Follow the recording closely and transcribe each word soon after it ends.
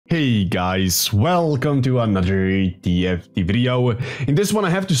Hey guys, welcome to another TFT video. In this one I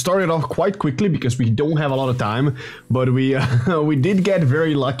have to start it off quite quickly because we don't have a lot of time, but we we did get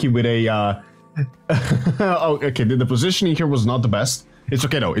very lucky with a oh, okay, the positioning here was not the best. It's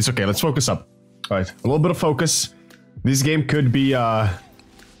okay though, it's okay, let's focus up. Alright, a little bit of focus. This game could be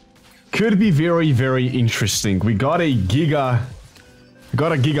very interesting. We got a Giga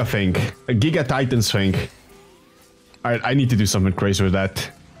thing, a Giga Titans thing. Alright, I need to do something crazy with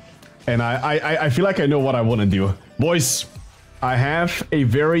that. And I feel like I know what I want to do. Boys, I have a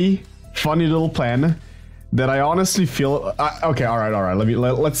very funny little plan that I honestly feel... okay, alright.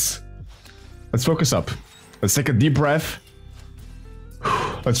 Let's focus up. Let's take a deep breath.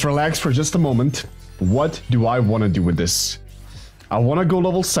 Let's relax for just a moment. What do I want to do with this? I want to go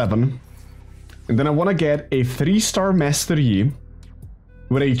level 7. And then I want to get a 3-star Master Yi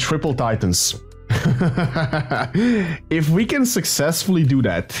with a triple Titans. If we can successfully do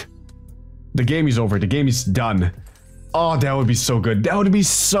that... the game is over. The game is done. Oh, that would be so good. That would be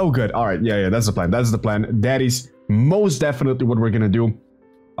so good. All right. Yeah, that's the plan. That's the plan. That is most definitely what we're going to do.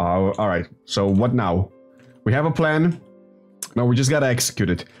 All right. So what now? We have a plan. Now we just got to execute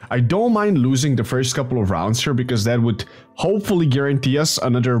it. I don't mind losing the first couple of rounds here because that would hopefully guarantee us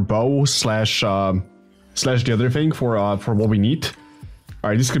another bow slash the other thing for what we need.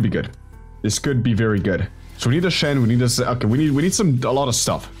 All right. This could be good. This could be very good. So we need a Shen. We need a... okay. We need a lot of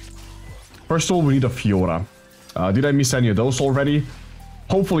stuff. First of all, we need a Fiora. Did I miss any of those already?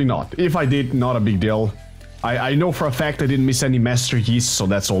 Hopefully not. If I did, not a big deal. I know for a fact I didn't miss any Master Yeast, so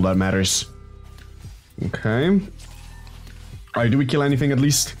that's all that matters. Okay. Alright, do we kill anything at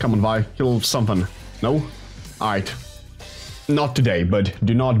least? Come on, Vi. Kill something. No? Alright. Not today, but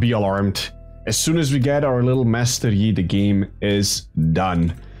do not be alarmed. As soon as we get our little Master Yi, the game is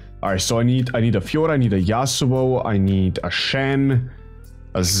done. Alright, so I need a Fiora, I need a Yasuo, I need a Shen...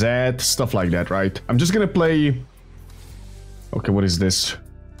 a Zed, stuff like that, right? I'm just gonna play... okay, what is this?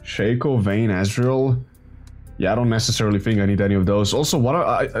 Shaco, Vayne, Ezreal. Yeah, I don't necessarily think I need any of those. Also, what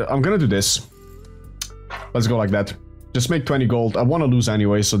I'm gonna do this. Let's go like that. Just make 20 gold. I want to lose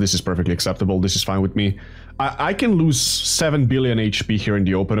anyway, so this is perfectly acceptable. This is fine with me. I can lose 7 billion HP here in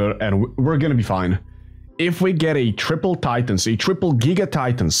the opener, and we're gonna be fine. If we get a triple Titans, a triple Giga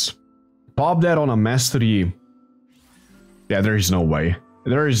Titans, pop that on a Master Yi. Yeah, there is no way.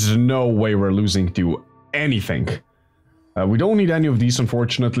 There is no way we're losing to anything. We don't need any of these,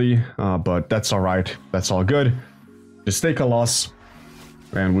 unfortunately, but that's alright. That's all good. Just take a loss,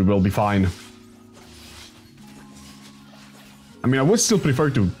 and we will be fine. I mean, I would still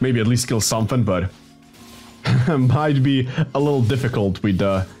prefer to maybe at least kill something, but... might be a little difficult with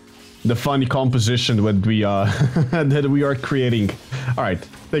the funny composition that we are creating. Alright,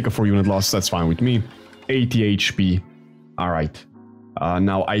 take a 4-unit loss, that's fine with me. 80 HP. Alright.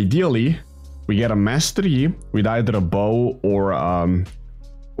 Now, ideally, we get a Master Yi with either a bow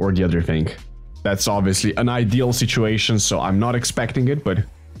or the other thing. That's obviously an ideal situation, so I'm not expecting it, but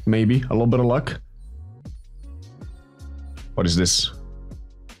maybe a little bit of luck. What is this?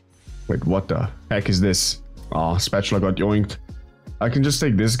 Wait, what the heck is this? Oh, Spatula got yoinked. I can just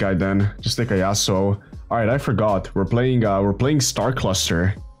take this guy then. Just take a Yasuo. Alright, I forgot. We're playing Star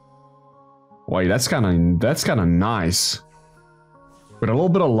Cluster. Wait, that's kind of nice. With a little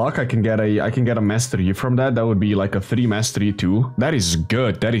bit of luck, I can get a Master Yi from that. That would be like a 3 Master Yi too. That is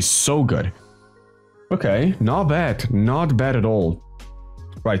good. That is so good. Okay, not bad. Not bad at all.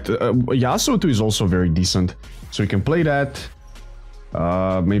 Right, Yasuo 2 is also very decent. So we can play that.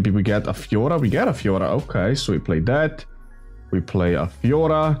 Maybe we get a Fiora. We get a Fiora. Okay, so we play that. We play a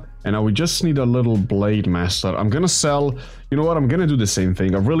Fiora. And now we just need a little Blade Master. I'm gonna sell... you know what? I'm gonna do the same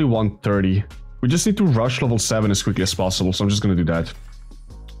thing. I really want 30. We just need to rush level 7 as quickly as possible. So I'm just gonna do that.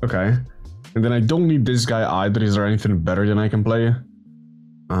 Okay. And then I don't need this guy either. Is there anything better than I can play?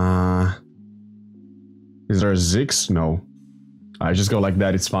 Is there a Ziggs? No. I just go like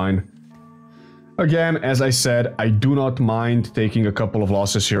that. It's fine. Again, as I said, I do not mind taking a couple of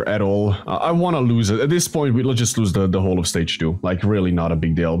losses here at all. I want to lose it. At this point, we'll just lose the whole of stage 2. Like, really not a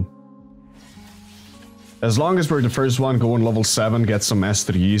big deal. As long as we're the first one, go on level 7, get some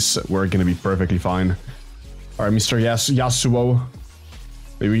Master Yis, we're gonna be perfectly fine. Alright, Mr. Yasuo.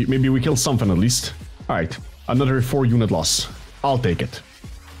 Maybe we kill something at least. Alright, another 4-unit loss. I'll take it.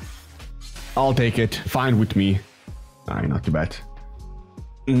 I'll take it. Fine with me. Alright, not too bad.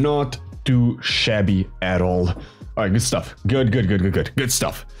 Not too shabby at all. Alright, good stuff. Good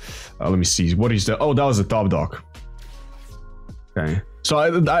stuff. Let me see. What is the... oh, that was the top dog. Okay. So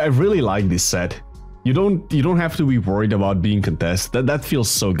I really like this set. You don't have to be worried about being contested. That feels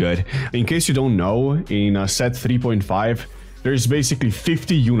so good. In case you don't know, in set 3.5, there's basically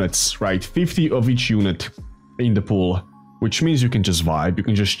 50 units, right? 50 of each unit in the pool, which means you can just vibe, you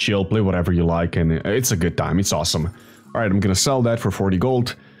can just chill, play whatever you like, and it's a good time, it's awesome. Alright, I'm gonna sell that for 40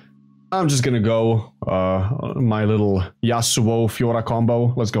 gold. I'm just gonna go my little Yasuo Fiora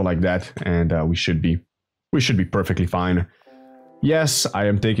combo. Let's go like that, and we should be perfectly fine. Yes, I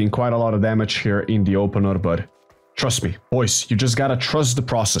am taking quite a lot of damage here in the opener, but trust me, boys, you just gotta trust the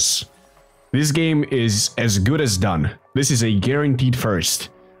process. This game is as good as done. This is a guaranteed first.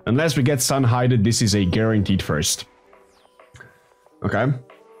 Unless we get sun-hided, this is a guaranteed first. Okay.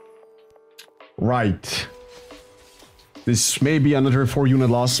 Right. This may be another 4-unit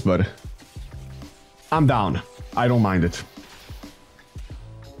loss, but I'm down. I don't mind it.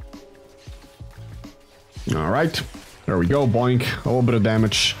 Alright. There we go, boink. A little bit of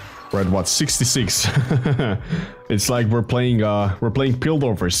damage. We're at what, 66? It's like we're playing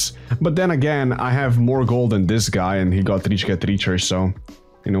Piltover's. But then again, I have more gold than this guy, and he got Reach Get Reacher, so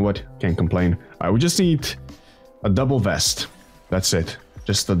you know what? Can't complain. Alright, we just need a double vest. That's it.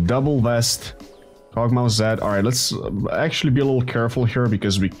 Just a double vest. Cogmouse that. Alright, let's actually be a little careful here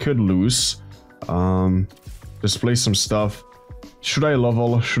because we could lose. Just play some stuff. Should I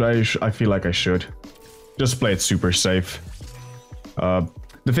level? Should I feel like I should. Just play it super safe.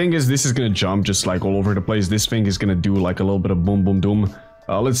 The thing is, this is gonna jump just like all over the place. This thing is gonna do like a little bit of boom boom doom.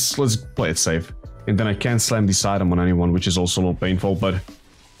 Let's play it safe. And then I can't slam this item on anyone, which is also a little painful, but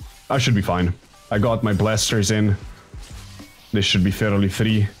I should be fine. I got my blasters in. This should be fairly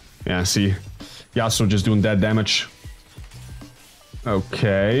free. Yeah, see. Yasuo just doing that damage.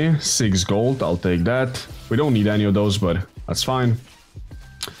 Okay, 6 gold, I'll take that. We don't need any of those, but that's fine.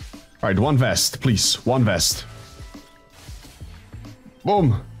 Alright, 1 vest, please. 1 vest.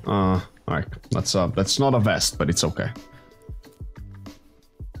 Boom! Alright, that's not a vest, but it's okay.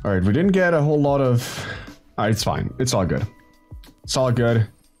 Alright, we didn't get a whole lot of... Alright, it's fine. It's all good. It's all good.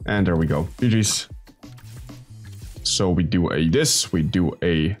 And there we go. GG's. So we do a this, we do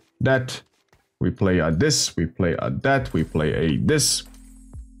a that. We play a this, we play a that, we play a this.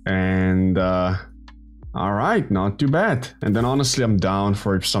 And, alright, not too bad. And then honestly, I'm down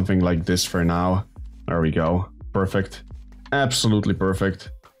for something like this for now. There we go. Perfect. Absolutely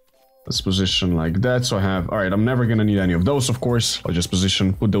perfect. Let's position like that. So I have, alright, I'm never gonna need any of those, of course. I'll just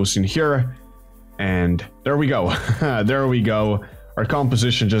position, put those in here. And there we go. There we go. Our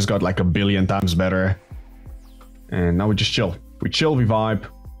composition just got like a billion times better. And now we just chill. We chill, we vibe.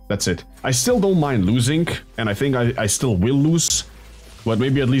 That's it. I still don't mind losing, and I think I still will lose. But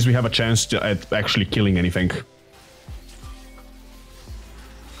maybe at least we have a chance to, at actually killing anything.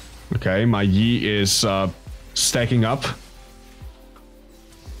 Okay, my Yi is stacking up.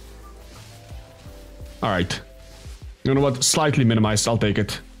 Alright. You know what? Slightly minimized, I'll take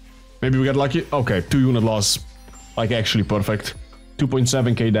it. Maybe we got lucky. Okay, 2-unit loss. Like, actually perfect.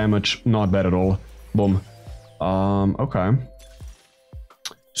 2.7k damage, not bad at all. Boom. Okay.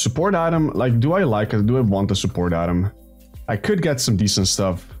 Support item, like, do I like it? Do I want a support item? I could get some decent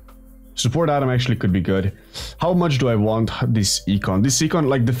stuff. Support item actually could be good. How much do I want this econ? This econ,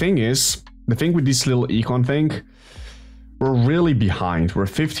 like, the thing with this little econ thing, we're really behind. We're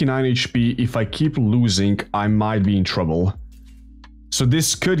 59 HP. If I keep losing, I might be in trouble. So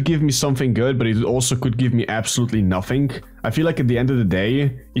this could give me something good, but it also could give me absolutely nothing. I feel like at the end of the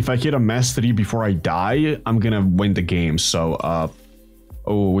day, if I hit a mastery before I die, I'm gonna win the game. So,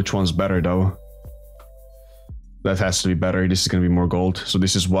 oh, which one's better though? That has to be better. This is gonna be more gold. So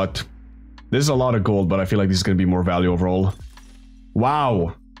this is what? This is a lot of gold, but I feel like this is gonna be more value overall.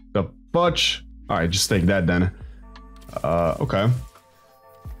 Wow. The fudge. Alright, just take that then. Okay.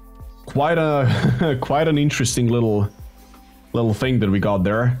 Quite an interesting little thing that we got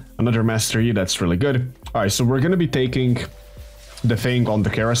there. Another mastery, that's really good. Alright, so we're gonna be taking the thing on the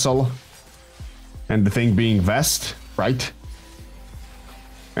carousel. And the thing being vest, right?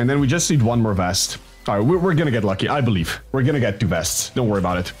 And then we just need 1 more vest. Alright, we're gonna get lucky, I believe. We're gonna get 2 vests, don't worry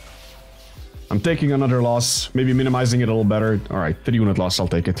about it. I'm taking another loss, maybe minimizing it a little better. Alright, 3-unit loss, I'll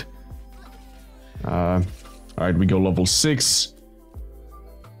take it. Alright, we go level 6.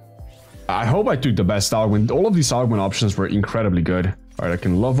 I hope I took the best augment. All of these augment options were incredibly good. Alright, I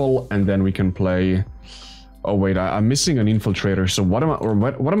can level, and then we can play... Oh wait, I'm missing an infiltrator, so what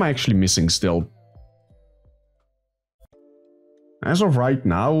am I actually missing still? As of right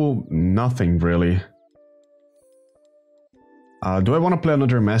now, nothing really. Do I want to play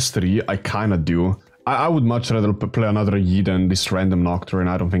another Mastery? I kinda do. I would much rather play another Yi than this random Nocturne.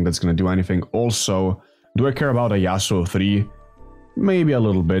 I don't think that's gonna do anything. Also, do I care about a Yasuo 3? Maybe a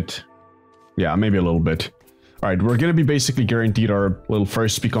little bit. Yeah, maybe a little bit. Alright, we're gonna be basically guaranteed our little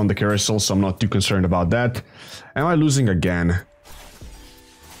first pick on the carousel, so I'm not too concerned about that. Am I losing again?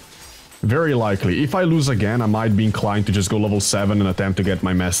 Very likely. If I lose again, I might be inclined to just go level 7 and attempt to get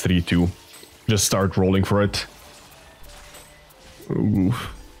my mastery too. Just start rolling for it.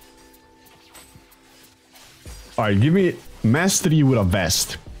 Alright, give me mastery with a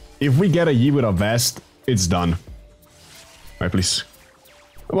vest. If we get a Yi with a vest, it's done. Alright, please.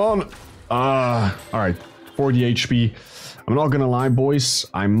 Come on. Alright. 40 HP. I'm not gonna lie, boys.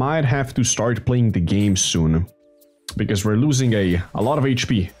 I might have to start playing the game soon. Because we're losing a lot of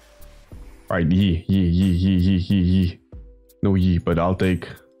HP. Alright, Yi. No Yi, but I'll take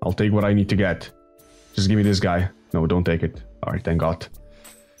what I need to get. Just give me this guy. No, don't take it. Alright, thank God.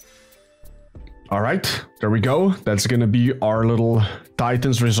 Alright, there we go. That's gonna be our little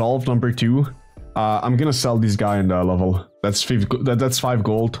Titans Resolve number 2. I'm gonna sell this guy in the level. That's 5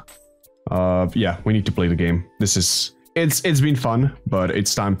 gold. Yeah, we need to play the game. It's been fun, but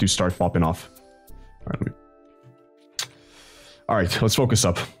it's time to start popping off. Alright, let's focus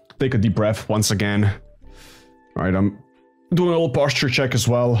up. Take a deep breath once again. Alright, I'm doing a little posture check as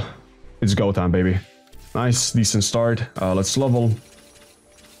well. It's go time, baby. Nice, decent start. Let's level.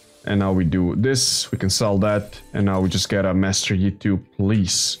 And now we do this. We can sell that. And now we just get a Master Yi 2,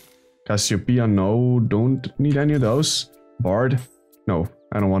 please. Cassiopeia, no, don't need any of those. Bard? No,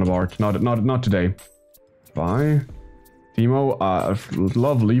 I don't want a Bard. Not today. Bye. Timo,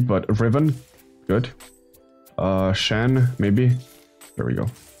 lovely, but Riven, good. Shen, maybe. There we go.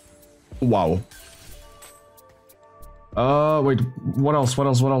 Wow. Wait, what else? What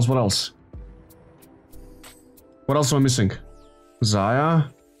else am I missing? Zaya?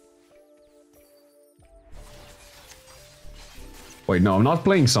 Wait, no, I'm not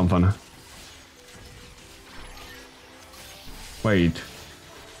playing something. Wait,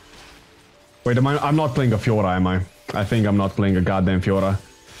 I'm not playing a Fiora, am I? I think I'm not playing a goddamn Fiora.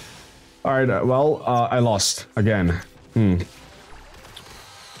 Alright, well, I lost again.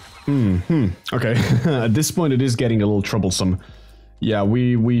 Okay. At this point, it is getting a little troublesome. Yeah,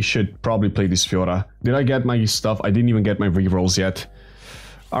 we should probably play this Fiora. Did I get my stuff? I didn't even get my rerolls yet.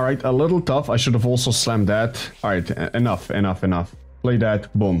 Alright, a little tough. I should have also slammed that. Alright, enough. Play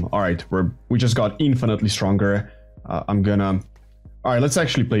that. Boom. Alright, we just got infinitely stronger. I'm gonna... Alright, let's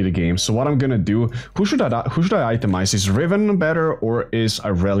actually play the game. So what I'm gonna do... Who should I itemize? Is Riven better or is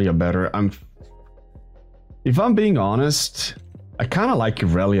Irelia better? If I'm being honest, I kind of like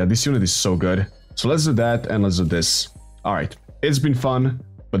Irelia. This unit is so good. So let's do that and let's do this. Alright, it's been fun,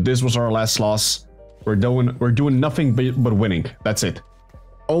 but this was our last loss. We're doing nothing but winning. That's it.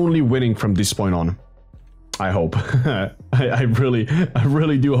 Only winning from this point on. I hope. I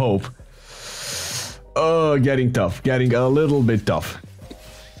really do hope. Oh, getting tough. Getting a little bit tough.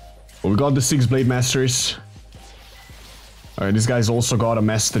 Well, we got the 6 Blade Masters. Alright, this guy's also got a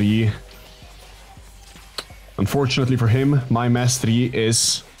Mastery. Unfortunately for him, my Mastery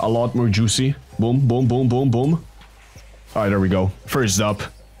is a lot more juicy. Boom, boom, boom, boom, boom. Alright, there we go. First up.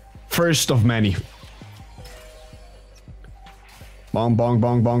 First of many. Bong, bong,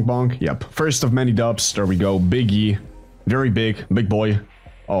 bong, bong, bong. Yep. First of many dubs. There we go. Big E. Very big. Big boy.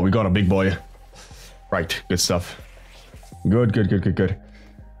 Oh, we got a big boy. Right. Good stuff. Good.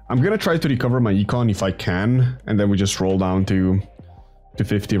 I'm gonna try to recover my econ if I can. And then we just roll down to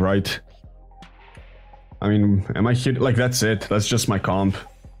 50, right? I mean, am I hit? Like, that's it. That's just my comp.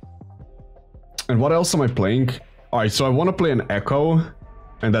 And what else am I playing? Alright, so I want to play an Echo.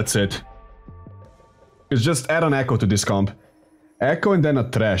 And that's it. It's just add an Echo to this comp. Echo and then a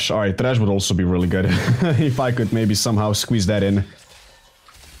Thresh. Alright, Thresh would also be really good. If I could maybe somehow squeeze that in.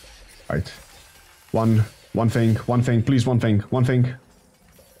 Alright. One thing, please, one thing.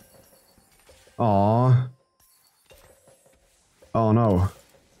 Aww. Oh no.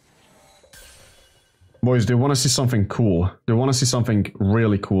 Boys, they want to see something cool. They want to see something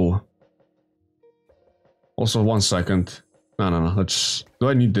really cool. Also, 1 second. No. Let's... Do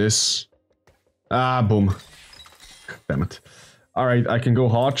I need this? Ah, boom. Damn it. Alright, I can go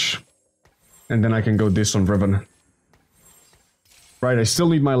Hodge. And then I can go this on Riven. Right, I still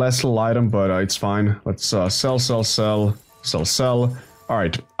need my last little item, but it's fine. Let's sell.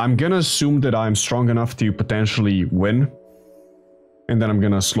 Alright, I'm gonna assume that I'm strong enough to potentially win. And then I'm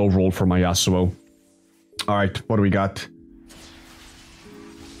gonna slow roll for my Yasuo. Alright, what do we got?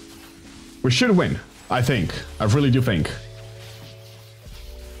 We should win, I think. I really do think.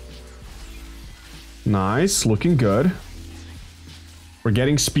 Nice, looking good. We're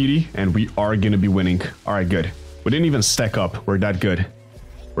getting speedy, and we are gonna be winning. Alright, good. We didn't even stack up. We're that good.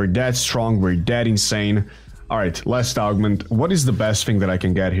 We're that strong. We're that insane. Alright, last augment. What is the best thing that I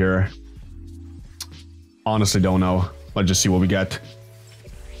can get here? Honestly don't know. Let's just see what we get.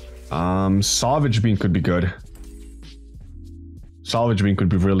 Salvage Bean could be good. Salvage Bean could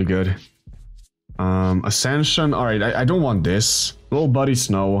be really good. Ascension. Alright, I don't want this. Little Buddy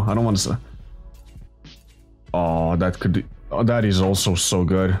Snow. I don't want to... Oh, that could... Oh, that is also so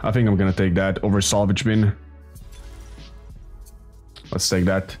good. I think I'm gonna take that over Salvage Bin. Let's take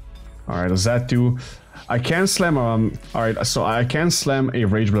that. Alright, does that do? I can slam... Alright, so I can slam a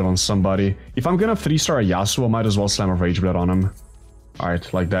Rage Blood on somebody. If I'm gonna 3-star a Yasuo, I might as well slam a Rage Blood on him.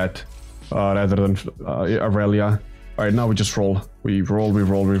 Alright, like that. Rather than Aurelia. Alright, now we just roll. We roll, we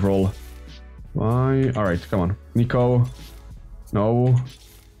roll, we roll. Why? Alright, come on. Nico. No.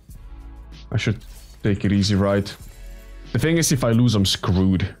 I should take it easy, right? The thing is, if I lose, I'm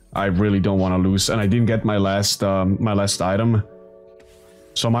screwed. I really don't want to lose, and I didn't get my last item,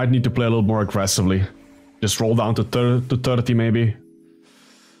 so I might need to play a little more aggressively. Just roll down to 30 maybe.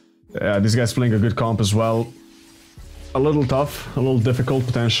 Yeah, this guy's playing a good comp as well. A little tough, a little difficult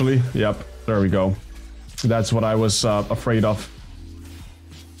potentially. Yep, there we go. That's what I was afraid of.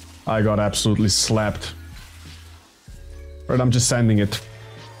 I got absolutely slapped. Right, I'm just sending it.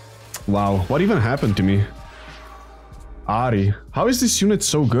 Wow, what even happened to me? Ari, how is this unit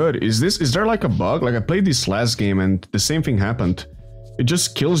so good? Is there like a bug? Like I played this last game and the same thing happened. It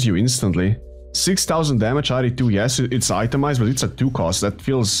just kills you instantly. 6,000 damage, Ari 2, yes, it's itemized, but it's a 2 cost. That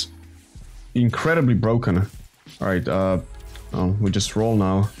feels incredibly broken. Alright, oh, we just roll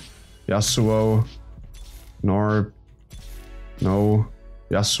now. Yasuo. Norb. No.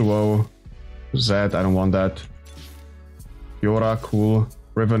 Yasuo. Zed, I don't want that. Fiora, cool.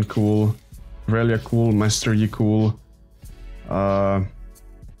 Riven, cool. Aurelia, cool. Master Yi, cool. Alright,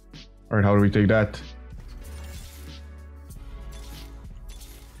 how do we take that?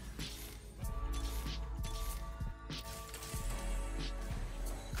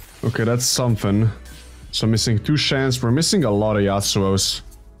 Okay, that's something. So missing 2 Shans. We're missing a lot of Yasuos.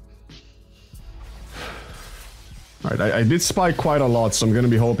 Alright, I did spy quite a lot, so I'm gonna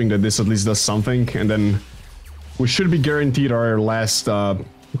be hoping that this at least does something, and then we should be guaranteed our last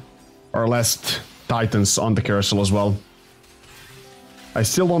Titans on the carousel as well. I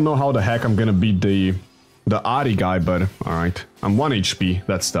still don't know how the heck I'm gonna beat the Ari guy, but alright. I'm 1 HP,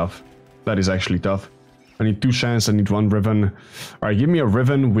 that's tough. That is actually tough. I need 2 Shans, I need 1 Riven. Alright, give me a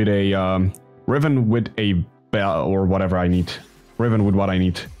Riven with a bell or whatever I need. Riven with what I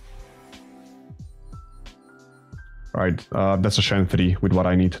need. Alright, that's a Shan 3 with what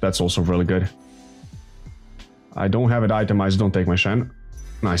I need. That's also really good. I don't have it itemized, don't take my Shan.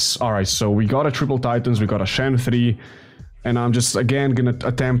 Nice. Alright, so we got a triple Titans, we got a Shan 3. And I'm just, again, gonna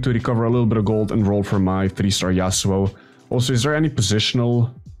attempt to recover a little bit of gold and roll for my 3-star Yasuo. Also, is there any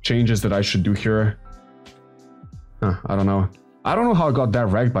positional changes that I should do here? Huh, I don't know. I don't know how I got that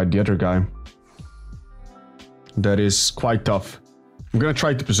wrecked by the other guy. That is quite tough. I'm gonna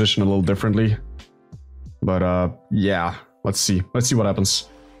try to position a little differently. But, yeah. Let's see. Let's see what happens.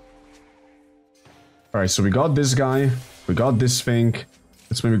 Alright, so we got this guy. We got this thing.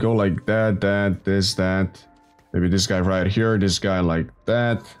 Let's maybe go like that, that. Maybe this guy right here, this guy like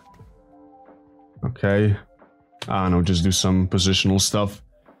that. Okay. I don't know, just do some positional stuff.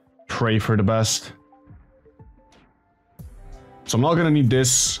 Pray for the best. So I'm not gonna need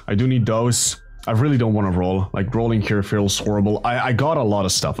this. I do need those. I really don't want to roll. Like, rolling here feels horrible. I got a lot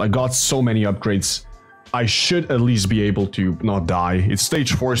of stuff. I got so many upgrades. I should at least be able to not die. It's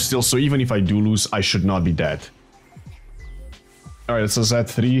stage 4 still, so even if I do lose, I should not be dead. Alright, it's a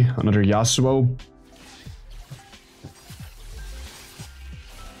Z3, another Yasuo.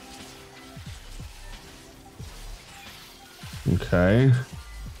 Okay.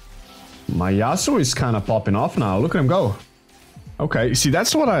 My Yasuo is kind of popping off now. Look at him go. Okay, see,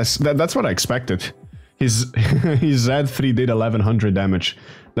 that's what I expected. His Z3 did 1100 damage.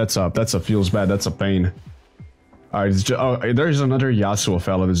 That's a feels bad. That's a pain. Alright, oh, there's another Yasuo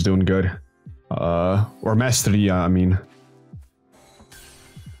fella that's doing good. Or Master Yi, I mean.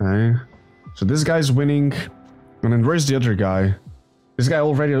 Okay. So this guy's winning. And then where's the other guy? This guy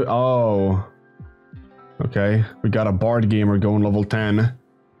already... Oh. Okay. We got a Bard gamer going level 10.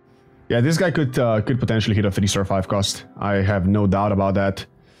 Yeah, this guy could potentially hit a 3-star 5 cost. I have no doubt about that.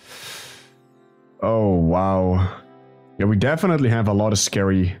 Oh, wow. Yeah, we definitely have a lot of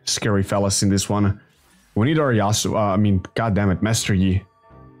scary fellas in this one. We need our Yasuo, I mean, goddammit, Master Yi.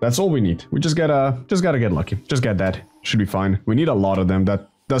 That's all we need. We just gotta get lucky. Just get that. Should be fine. We need a lot of them. That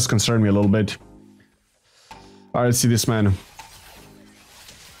does concern me a little bit. Alright, let's see this man.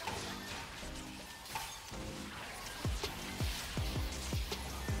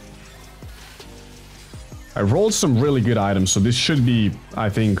 I rolled some really good items, so this should be, I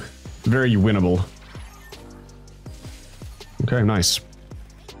think, very winnable. Okay, nice.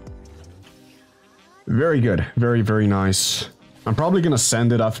 Very good. Very, very nice. I'm probably gonna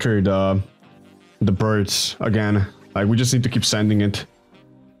send it after the birds again. Like, we just need to keep sending it.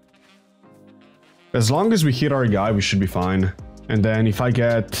 As long as we hit our guy, we should be fine. And then if I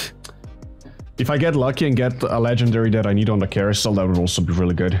get lucky and get a legendary that I need on the carousel, that would also be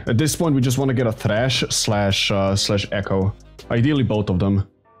really good. At this point, we just want to get a Thrash slash Echo. Ideally, both of them.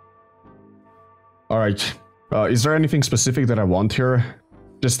 Alright. Is there anything specific that I want here?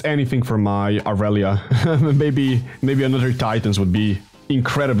 Just anything for my Aurelia. maybe another Titans would be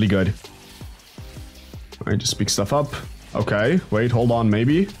incredibly good. Alright, just pick stuff up. Okay, wait, hold on,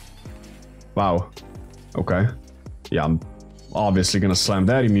 maybe? Wow. Okay. Yeah, I'm obviously gonna slam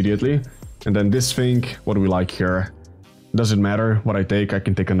that immediately. And then this thing, what do we like here? Doesn't matter what I take, I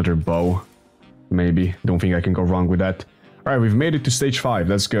can take another bow. Maybe. Don't think I can go wrong with that. Alright, we've made it to stage 5,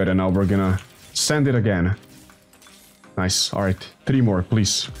 that's good. And now we're gonna send it again. Nice, alright. 3 more,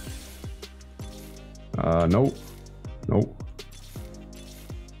 please. No. No.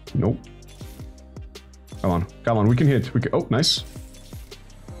 Nope. Come on, we can hit. Oh, nice.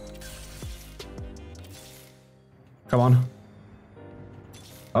 Come on.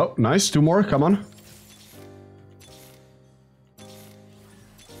 Oh, nice, 2 more, come on.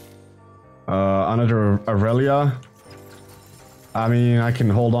 Another Aurelia. I mean, I can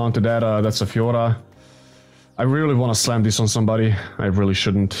hold on to that, that's a Fiora. I really want to slam this on somebody. I really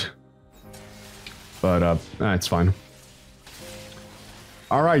shouldn't. But, it's fine.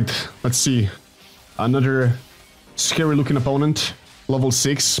 Alright, let's see. Another scary looking opponent. Level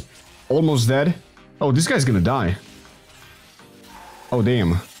 6. Almost dead. Oh, this guy's gonna die. Oh,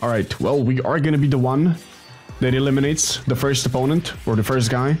 damn. Alright, well, we are gonna be the one that eliminates the first opponent, or the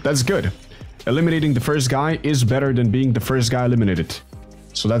first guy. That's good. Eliminating the first guy is better than being the first guy eliminated.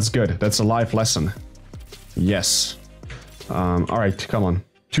 So that's good. That's a life lesson. Yes. Alright, come on.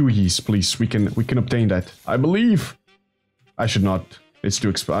 2 E's, please. We can obtain that. I believe. I should not. It's too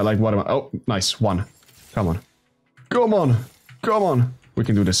expensive. Like, what am I? Oh, nice. 1. Come on. Come on. Come on. We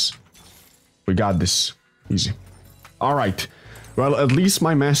can do this. We got this. Easy. Alright. Well, at least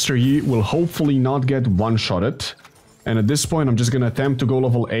my Master Yi will hopefully not get one-shotted. And at this point, I'm just gonna attempt to go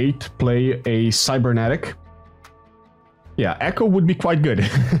level 8, play a Cybernetic. Yeah, Echo would be quite good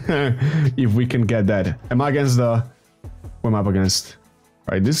if we can get that. Am I against the... Who am I up against?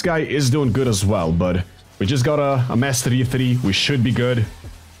 Alright, this guy is doing good as well, but we just got a Master E3. We should be good.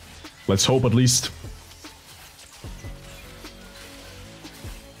 Let's hope at least.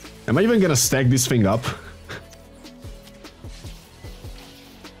 Am I even gonna stack this thing up?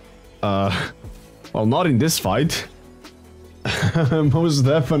 Well, not in this fight. Most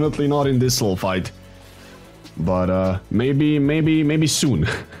definitely not in this little fight. But, maybe soon.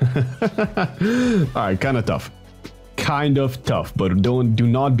 Alright, kinda tough. Kind of tough, but do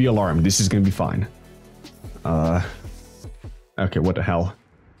not be alarmed. This is gonna be fine. Okay, what the hell?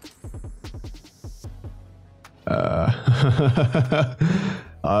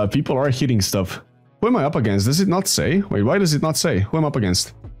 People are hitting stuff. Who am I up against? Does it not say? Wait, why does it not say? Who am I up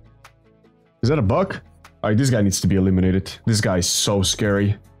against? Is that a bug? Alright, this guy needs to be eliminated. This guy is so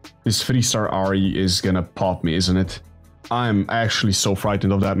scary. This 3-star Ari is gonna pop me, isn't it? I'm actually so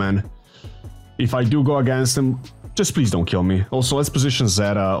frightened of that man. If I do go against him, just please don't kill me. Also, let's position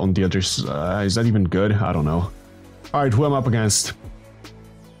Zeta on the others. Is that even good? I don't know. Alright, who am I up against?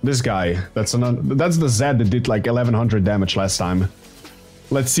 This guy. That's the Zed that did like 1100 damage last time.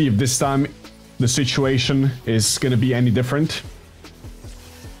 Let's see if this time the situation is gonna be any different.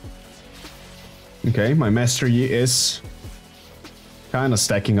 Okay, my Master Yi is kind of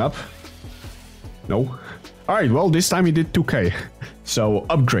stacking up. No. Alright, well, this time he did 2k. So,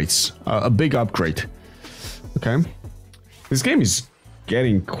 upgrades. A big upgrade. Okay. This game is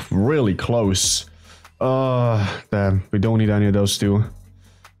getting really close. Damn, we don't need any of those two.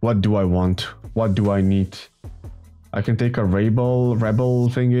 What do I want? What do I need? I can take a rebel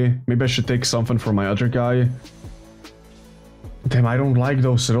thingy. Maybe I should take something for my other guy. Damn, I don't like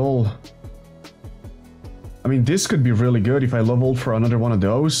those at all. I mean, this could be really good if I leveled for another one of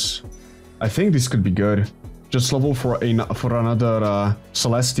those. I think this could be good. Just level for another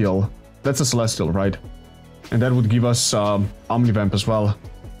Celestial. That's a Celestial, right? And that would give us Omnivamp as well.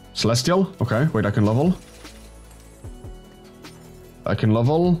 Celestial? Okay, wait, I can level. I can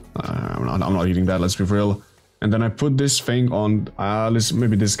level. I'm not eating that, let's be real. And then I put this thing on,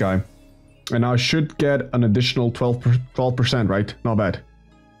 maybe this guy. And I should get an additional 12%, right? Not bad.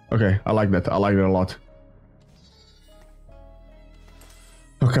 Okay, I like that. I like it a lot.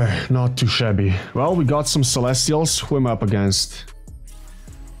 Okay, not too shabby. Well, we got some Celestials. Who am I up against?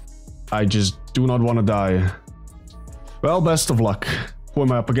 I just do not want to die. Well, best of luck. Who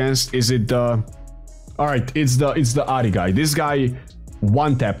am I up against? Is it the... Alright, it's the Ari guy. This guy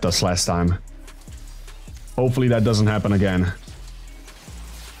one-tapped us last time. Hopefully that doesn't happen again.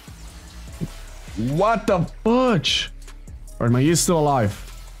 What the fudge? Alright, my Yi is still alive.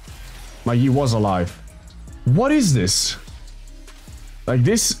 My Yi was alive. What is this? Like,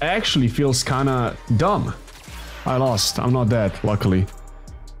 this actually feels kinda dumb. I lost. I'm not dead, luckily.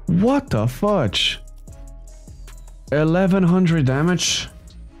 What the fudge? 1100 damage?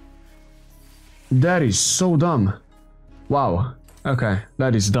 That is so dumb. Wow. Okay,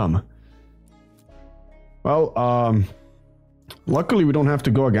 that is dumb. Well, luckily we don't have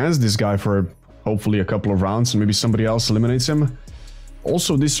to go against this guy for hopefully a couple of rounds and maybe somebody else eliminates him.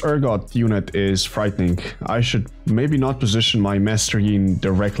 Also, this Urgot unit is frightening. I should maybe not position my Master Yin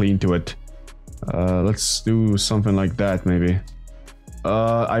directly into it. Let's do something like that, maybe.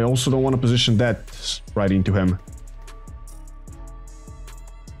 I also don't want to position that right into him.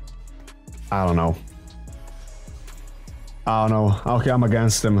 I don't know. Okay, I'm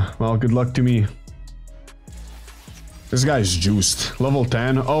against him. Well, good luck to me. This guy's juiced. Level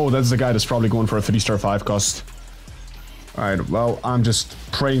 10. Oh, that's the guy that's probably going for a 3-star 5 cost. Alright, well, I'm just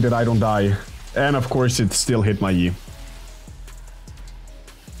praying that I don't die. And of course, it still hit my Yi.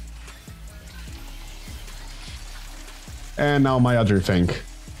 And now my other thing.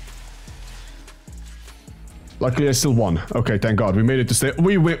 Luckily, I still won. Okay, thank God. We made it to stay.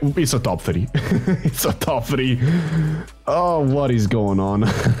 We win. It's a top 3. It's a top 3. Oh, what is going on?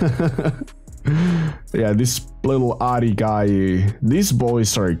 Yeah, this little Ari guy. These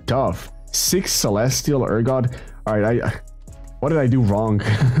boys are tough. 6 Celestial Urgot. Alright, what did I do wrong?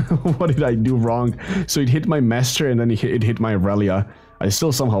 What did I do wrong? So it hit my Master and then it hit my Aurelia. I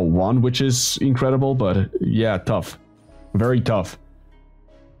still somehow won, which is incredible, but yeah, tough. Very tough.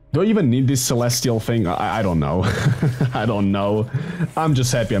 Do I even need this Celestial thing? I don't know. I don't know. I'm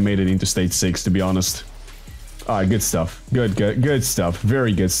just happy I made it into stage 6, to be honest. Alright, good stuff. Good stuff.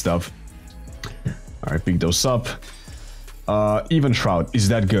 Very good stuff. Alright, pick those up. Even Shroud. Is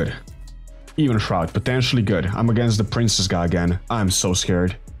that good? Even Shroud. Potentially good. I'm against the Princess guy again. I'm so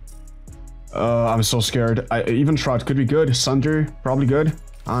scared. I'm so scared. Even Shroud could be good. Sunder, probably good.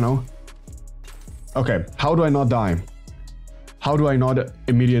 I don't know. Okay, how do I not die? How do I not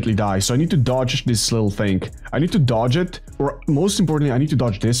immediately die? So I need to dodge this little thing. I need to dodge it, or most importantly, I need to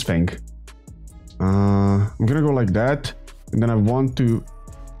dodge this thing. I'm gonna go like that, and then I want to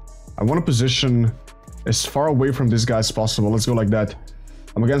position as far away from this guy as possible. Let's go like that.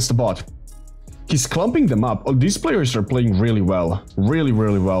 I'm against the bot. He's clumping them up. Oh, these players are playing really well. Really,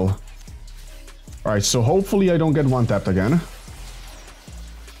 really well. Alright, so hopefully I don't get one-tapped again.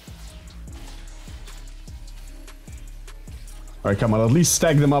 Alright, come on, at least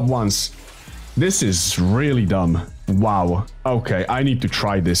stack them up once. This is really dumb. Wow. Okay, I need to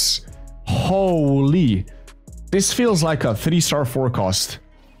try this. Holy. This feels like a 3-star 4 cost.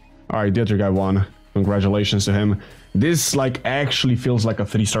 Alright, the other guy won. Congratulations to him. This, like, actually feels like a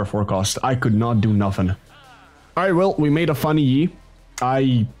 3-star 4 cost. I could not do nothing. Alright, well, we made a funny Yi.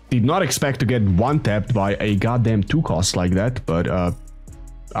 I did not expect to get one-tapped by a goddamn 2 cost like that, but,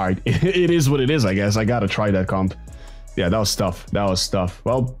 alright, it is what it is, I guess. I gotta try that comp. Yeah, that was tough. That was tough.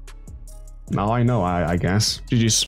 Well, now I know, I guess. GG's.